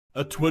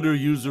A Twitter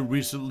user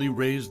recently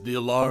raised the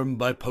alarm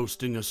by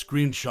posting a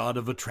screenshot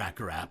of a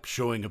tracker app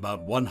showing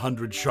about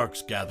 100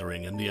 sharks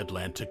gathering in the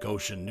Atlantic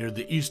Ocean near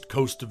the east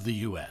coast of the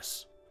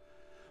US.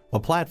 A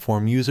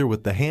platform user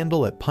with the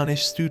handle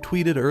 @PunishStew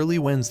tweeted early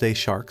Wednesday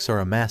sharks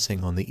are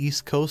amassing on the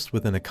east coast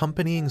with an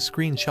accompanying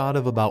screenshot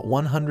of about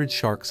 100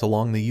 sharks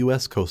along the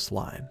US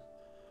coastline.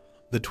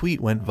 The tweet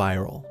went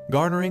viral,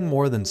 garnering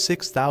more than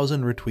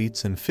 6,000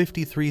 retweets and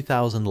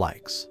 53,000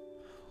 likes.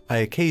 I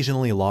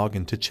occasionally log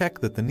in to check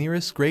that the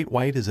nearest great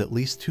white is at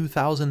least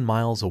 2,000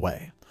 miles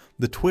away,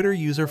 the Twitter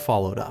user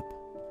followed up.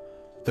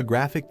 The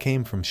graphic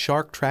came from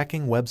shark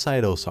tracking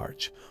website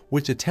Osarch,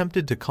 which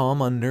attempted to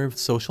calm unnerved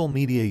social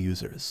media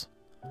users.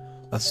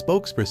 A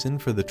spokesperson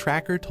for the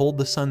tracker told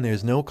The Sun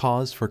there's no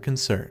cause for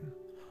concern.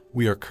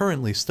 We are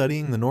currently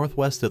studying the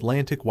Northwest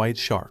Atlantic white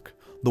shark,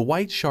 the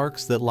white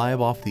sharks that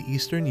live off the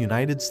eastern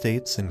United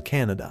States and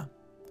Canada.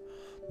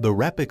 The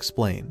rep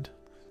explained,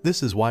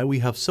 "This is why we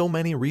have so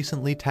many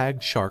recently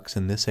tagged sharks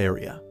in this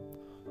area.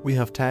 We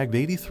have tagged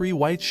 83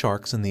 white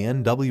sharks in the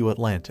NW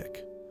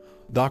Atlantic."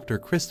 Dr.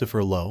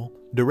 Christopher Lowe,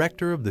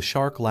 director of the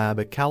Shark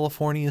Lab at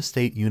California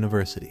State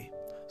University,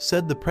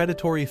 said the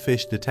predatory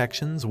fish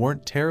detections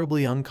weren't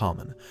terribly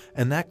uncommon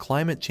and that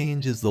climate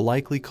change is the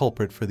likely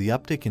culprit for the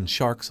uptick in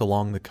sharks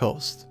along the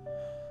coast.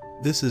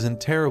 This isn't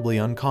terribly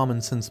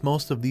uncommon since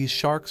most of these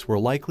sharks were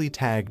likely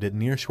tagged at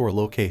nearshore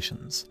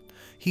locations,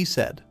 he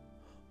said,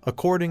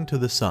 according to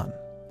The Sun.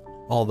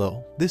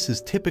 Although, this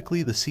is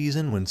typically the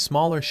season when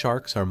smaller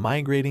sharks are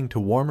migrating to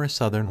warmer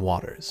southern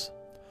waters.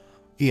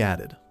 He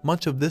added,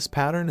 much of this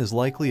pattern is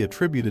likely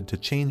attributed to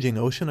changing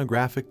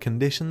oceanographic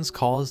conditions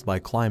caused by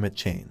climate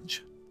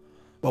change.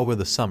 Over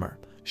the summer,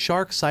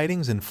 shark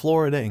sightings in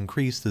Florida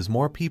increased as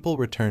more people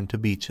returned to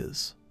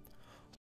beaches.